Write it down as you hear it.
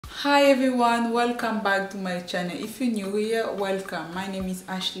Hi everyone, welcome back to my channel. If you're new here, welcome. My name is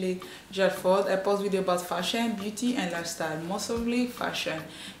Ashley Jalford. I post videos about fashion, beauty and lifestyle, mostly fashion.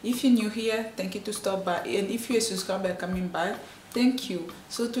 If you're new here, thank you to stop by, and if you're a subscriber coming back, thank you.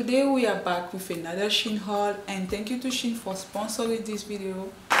 So today we are back with another SHEIN haul, and thank you to SHEIN for sponsoring this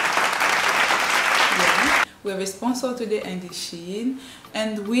video. Yeah, we have a sponsor today, and it's SHEIN,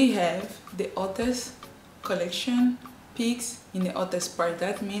 and we have the hottest collection peaks in the hottest part.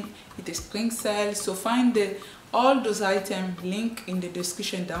 That means it is spring sale, so find all those items link in the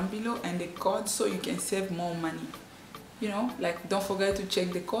description down below and the code so you can save more money. You know, like, don't forget to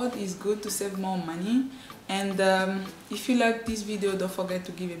check the code. It's good to save more money. And if you like this video, don't forget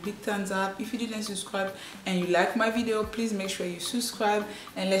to give a big thumbs up. If you didn't subscribe and you like my video, please make sure you subscribe,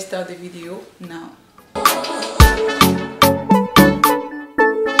 and let's start the video now.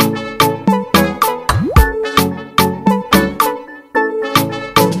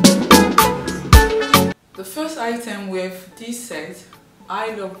 The first item we have this set.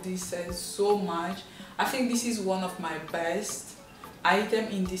 I love this set so much. I think this is one of my best item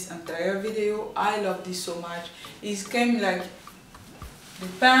in this entire video. I love this so much. It came like the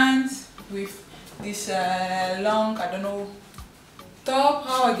pants with this long, I don't know, top,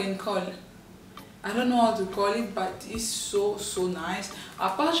 how I can call it. I don't know how to call it, but it's so nice. I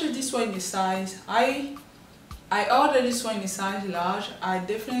purchased this one in the size, I ordered this one in the size large. I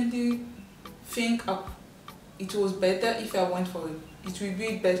definitely think it was better if I went for it. It will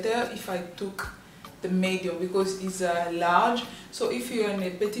be better if I took the medium because it's large. So if you're in a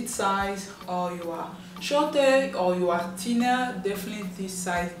petite size, or you are shorter, or you are thinner, definitely this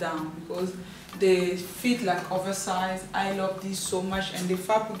size down because they fit like oversized. I love this so much, and the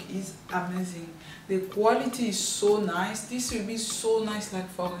fabric is amazing. The quality is so nice. This will be so nice like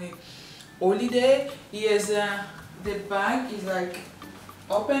for a holiday. Here's the bag is like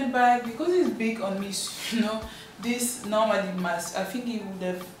open bag because it's big on me, you know. This normally must, I think it would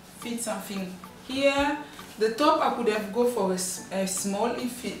have fit something here. The top I could have go for a small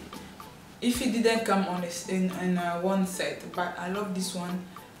if it didn't come on in one set, but I love this one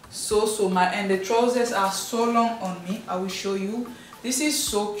so much. And the trousers are so long on me. I will show you. This is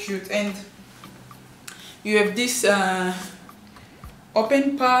so cute, and you have this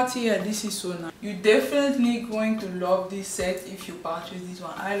open part here. This is so nice. You're definitely going to love this set if you purchase this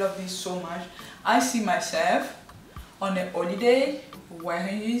one. I love this so much. I see myself on a holiday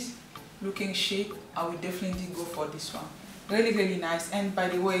wearing this, looking chic. I will definitely go for this one. Really nice. And by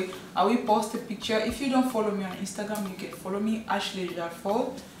the way, I will post a picture. If you don't follow me on Instagram, you can follow me, Ashley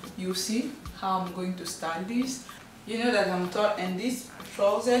Jalford. You see how I'm going to style this. You know that I'm tall, and these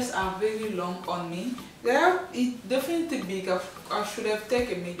trousers are very long on me. They are definitely big. I should have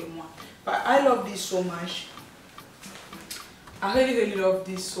taken a medium one, but I love this so much. I really love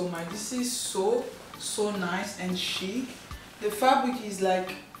this so much. This is so nice and chic. The fabric is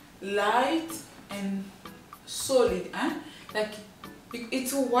like light and solid, like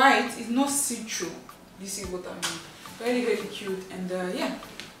it's white, it's not see-through. This is what I mean. Really cute. And yeah,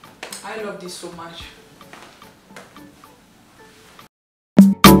 I love this so much.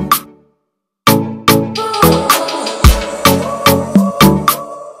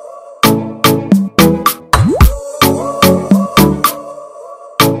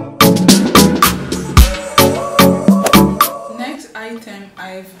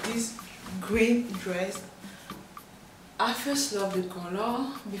 I have this green dress. I first love the color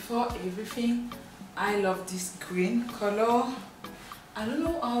before everything. I love this green color. I don't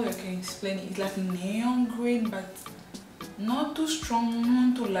know how I can explain it. It's like neon green, but not too strong,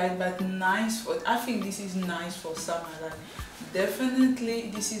 not too light, but nice for, I think this is nice for summer. Like,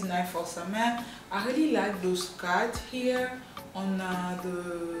 definitely this is nice for summer. I really like those cuts here on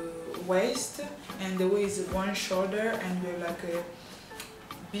the waist, and the waist is one shoulder, and we have like a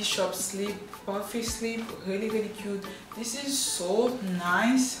bishop sleeve, puffy sleeve. Really cute. This is so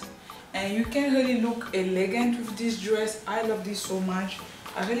nice, and you can really look elegant with this dress. I love this so much.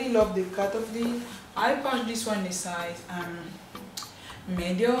 I really love the cut of this. I purchased this one in size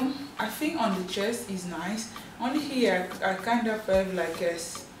medium. I think on the chest is nice. Only here I kind of have like a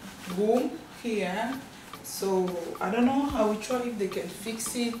boom here, so I don't know. I will try if they can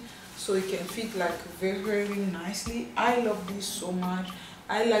fix it so it can fit like very nicely. I love this so much.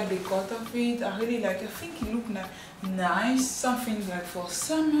 I like the cut of it. I really like it. I think it looks nice. Something like for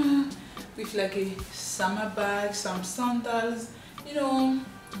summer, with like a summer bag, some sandals, you know,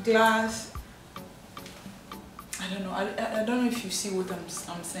 glass. I don't know. I don't know if you see what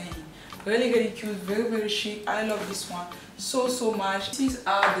I'm saying. Really cute. Very chic. I love this one so much. These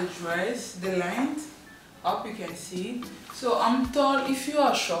are the dress, the length. up, you can see. So I'm tall. If you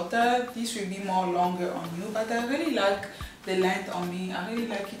are shorter, this will be more longer on you, but I really like the length on me. I really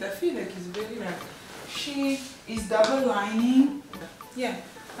like it. I feel like it's very like chic. It's double lining. Yeah,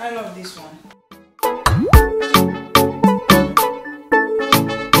 I love this one.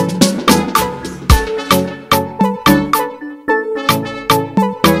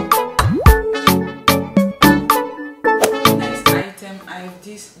 Next item, I have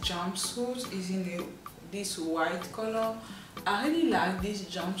this jumpsuit. Is in this white color. I really like this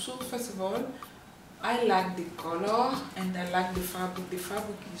jumpsuit. First of all, I like the color and I like the fabric. The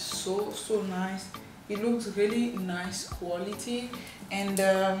fabric is so nice. It looks really nice quality, and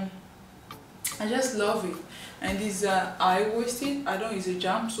I just love it. And this high-waisted. I don't use a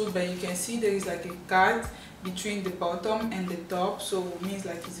jumpsuit, but you can see there is like a cut between the bottom and the top, so it means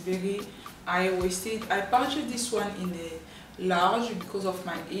like it's very high-waisted. I purchased this one in a large because of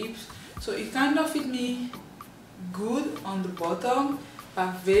my hips, so it kind of fit me good on the bottom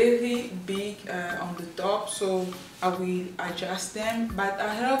but very big on the top, so I will adjust them. But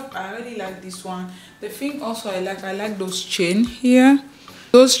I really like this one. The thing also I like those chain here.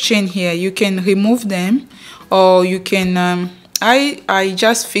 Those chain here, you can remove them, or you can I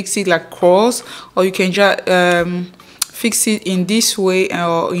just fix it like cross, or you can just fix it in this way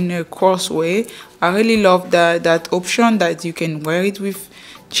or in a cross way. I really love that option that you can wear it with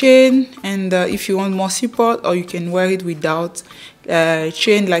chain, and if you want more support, or you can wear it without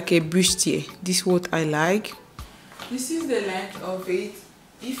chain like a bustier. This is what I like. This is the length of it.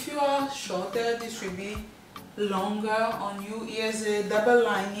 If you are shorter, this will be longer on you. Here's a double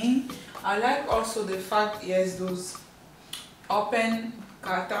lining. I like also the fact it has those open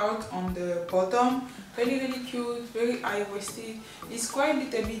cutout on the bottom. Really cute, very high-waisted. It's quite a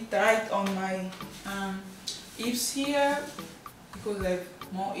little bit tight on my hips here because I have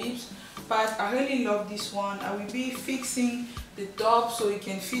more hips, but I really love this one. I will be fixing the top so it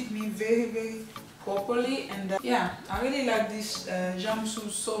can fit me very properly, and yeah, I really like this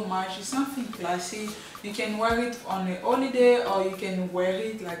jumpsuit so much. It's something classy. You can wear it on a holiday, or you can wear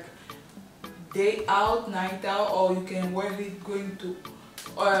it like day out, night out, or you can wear it going to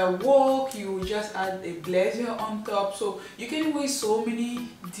walk. You just add a blazer on top, so you can wear so many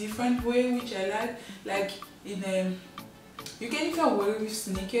different ways, which I like in a, you can even wear it with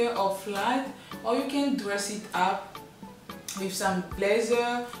sneaker or flat, or you can dress it up with some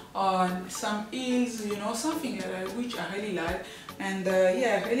blazer or some heels, you know, something like that, which I really like. And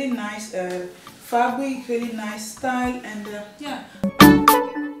yeah, really nice fabric, really nice style, and yeah.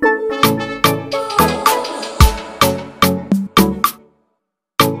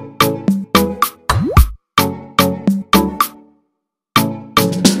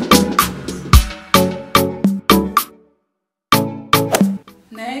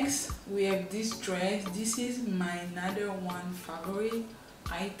 Next, we have this dress. This is my another one favorite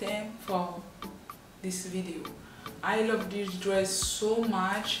item for this video. I love this dress so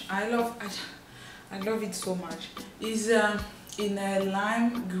much. I love it so much. It's in a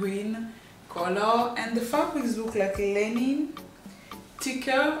lime green color, and the fabrics look like linen,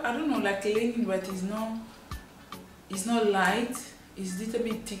 thicker. I don't know, like linen, but it's not light. It's a little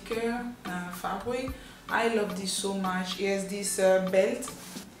bit thicker fabric. I love this so much. It has this belt.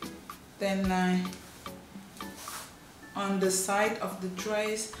 Then on the side of the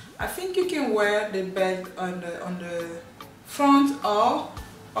dress, I think you can wear the belt on the front, or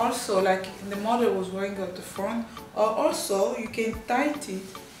also like the model was wearing at the front, or also you can tighten it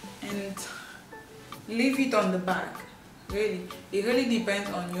and leave it on the back. Really, it really depends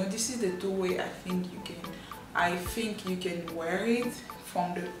on you. This is the two way I think you can wear it,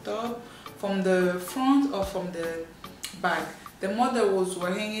 from the top, from the front, or from the back. The model was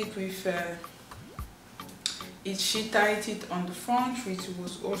wearing it with she tied it on the front, which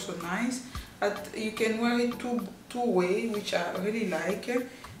was also nice. But you can wear it two way, which I really like.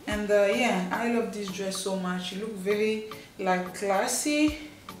 And yeah, I love this dress so much. It looks very like classy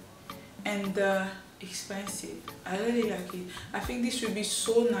and expensive. I really like it. I think this will be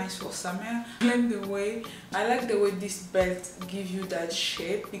so nice for summer. I like the way this belt gives you that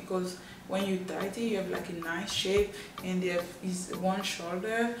shape, because when you tie it, you have like a nice shape, and there is one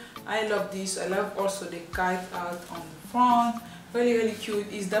shoulder. I love this. I love also the cut out on the front. Really cute.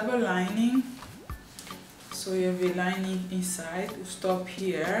 It's double lining, so you have a lining inside to stop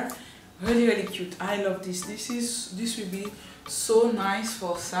here. Really cute. I love this. This will be so nice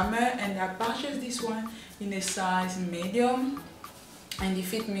for summer, and I purchased this one in a size medium, and it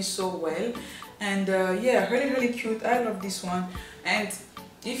fit me so well. And yeah, really cute. I love this one. And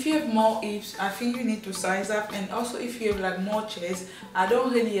if you have more hips, I think you need to size up. And also if you have like more chest, I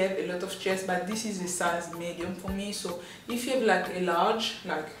don't really have a lot of chest, but this is a size medium for me. So if you have like a large,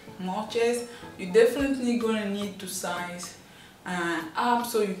 like more chest, you definitely gonna need to size up,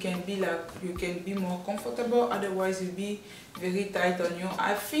 so you can be like, you can be more comfortable. Otherwise you'll be very tight on you.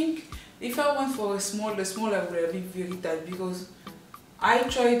 I think if I went for a small, the small I would be very tight, because I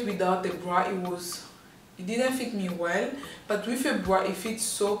tried without the bra, it didn't fit me well, but with a bra it fits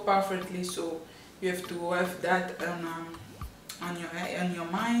so perfectly. So you have to have that on your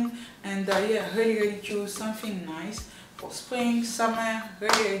mind. And yeah, really cute, something nice for spring, summer,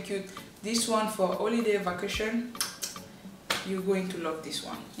 really cute. This one for holiday vacation, you're going to love this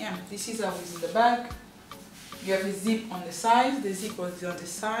one. Yeah, this is how it's in the back. You have a zip on the side, the zip is on the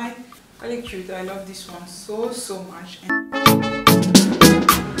side, really cute. I love this one so much.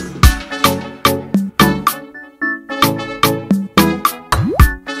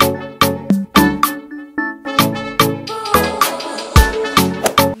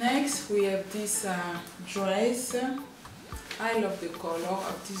 We have this dress. I love the color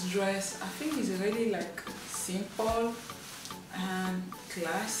of this dress. I think it's really like simple and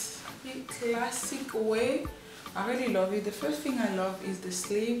classic way. I really love it. The first thing I love is the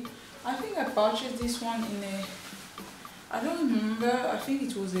sleeve. I think I purchased this one in a, I don't remember, I think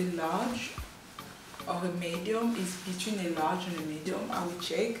it was a large or a medium. It's between a large and a medium. I will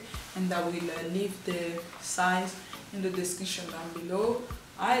check and I will leave the size in the description down below.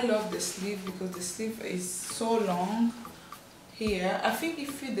 I love the sleeve because the sleeve is so long here. I think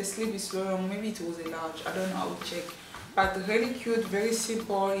if the sleeve is so long, maybe it was a large, I don't know, I will check. But really cute, very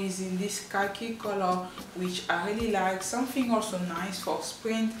simple, is in this khaki color, which I really like. Something also nice for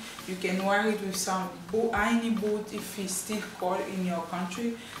spring. You can wear it with some hiney boot if it's still cold in your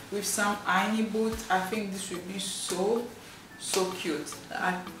country. With some hiney boot, I think this will be so cute.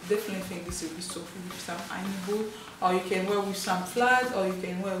 I definitely think this will be so cute with some hiney boot, or you can wear with some flat, or you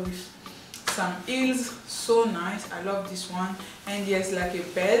can wear with some heels. So nice. I love this one. And there's like a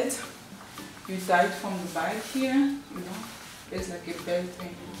belt. You tie it from the back here, you know. There's like a belt and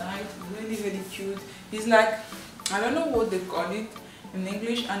you tie it. Really cute. It's like, I don't know what they call it in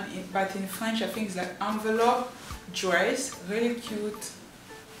English, but in French I think it's like envelope dress. Really cute.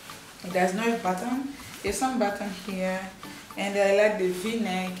 It has no button. There's some button here. And I like the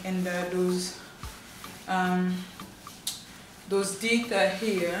V-neck and those details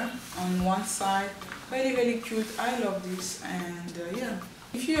here on one side. Really cute. I love this. And yeah,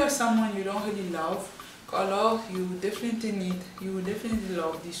 if you are someone you don't really love color, you will definitely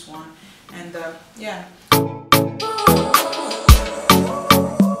love this one. And yeah.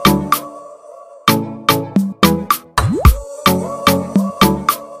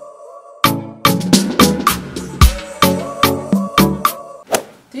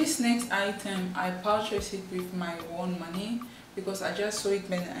 This next item, I purchased it with my own money because I just saw it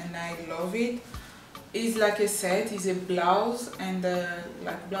and I love it. It's like a set. It's a blouse and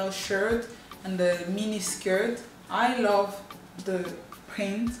like blouse shirt and the mini skirt. I love the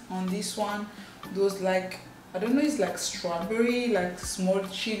print on this one. Those like, I don't know, it's like strawberry, like small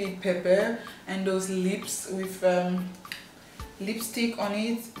chili pepper, and those lips with lipstick on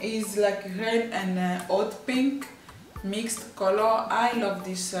it. It's like red and hot pink mixed color. I love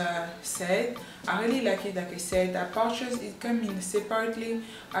this set. I really like it. Like I said, I purchased it, came in separately.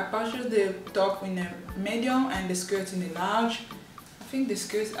 I purchased the top in a medium and the skirt in a large. I think the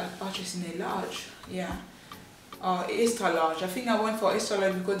skirt I purchased in a large, yeah, extra large. I think I went for extra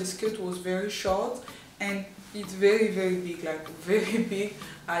large because the skirt was very short and it's very big, like very big.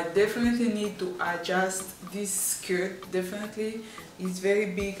 I definitely need to adjust this skirt. Definitely, it's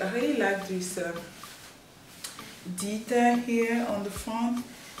very big. I really like this detail here on the front.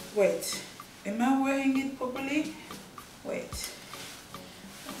 Wait, am I wearing it properly? Wait,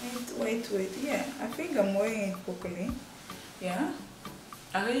 yeah, I think I'm wearing it properly. Yeah,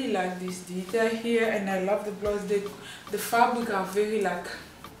 I really like this detail here, and I love the blouse. The fabric are very like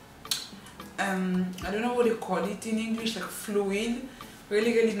I don't know what they call it in English, like fluid.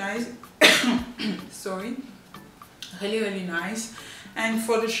 Really nice. Sorry, really nice. And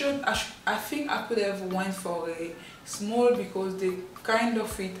for the shirt, I think I could have went for a small because they kind of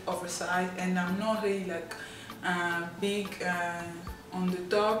fit oversized, and I'm not really like big on the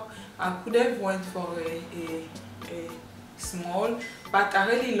top. I could have went for a small, but I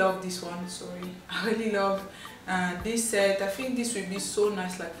really love this one. Sorry, I really love this set. I think this will be so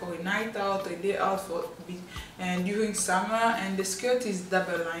nice, like for a night out, a day out, for and during summer. And the skirt is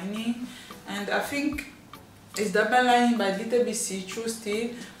double lining, and I think It's double lining but little bit see-through still,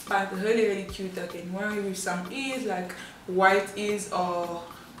 but really cute. I can wear it with some ears like white ears or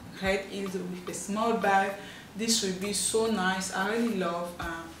red ears with a small bag. This will be so nice. I really love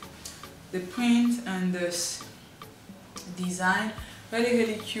the print and this design.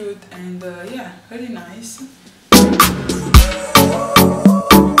 Really cute and yeah, really nice.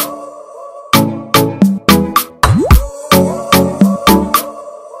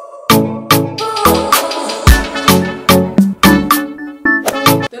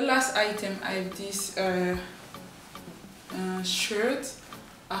 The last item, I have this shirt.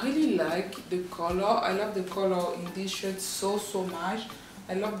 I really like the color. I love the color in this shirt so much.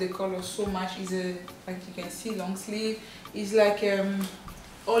 I love the color so much. It's a, like you can see, long sleeve. It's like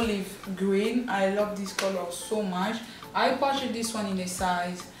olive green. I love this color so much. I purchased this one in a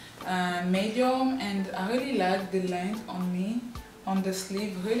size medium, and I really like the length on me, on the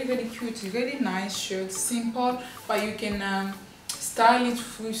sleeve. Really cute, really nice shirt, simple, but you can style it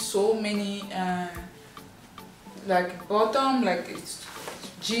with so many like bottom, like it's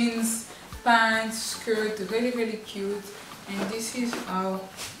jeans, pants, skirt. Really cute. And this is how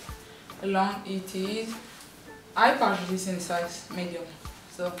long it is. I purchased this in size medium,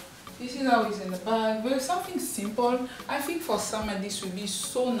 so this is how it's in the bag. Very something simple. I think for summer this will be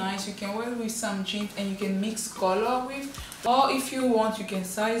so nice. You can wear it with some jeans and you can mix color with, or if you want you can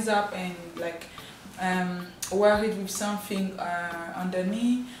size up and like wear it with something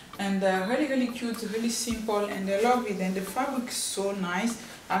underneath. And really cute, really simple, and I love it. And the fabric is so nice.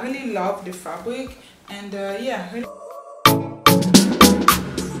 I really love the fabric, and yeah, really.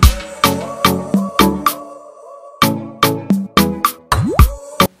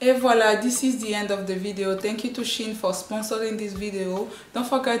 Et voila, this is the end of the video. Thank you to SHEIN for sponsoring this video. Don't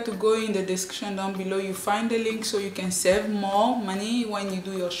forget to go in the description down below. You find the link so you can save more money when you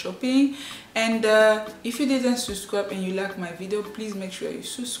do your shopping. And if you didn't subscribe and you like my video, please make sure you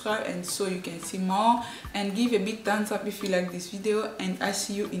subscribe, and so you can see more, and give a big thumbs up if you like this video. And I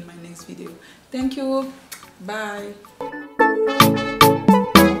see you in my next video. Thank you. Bye.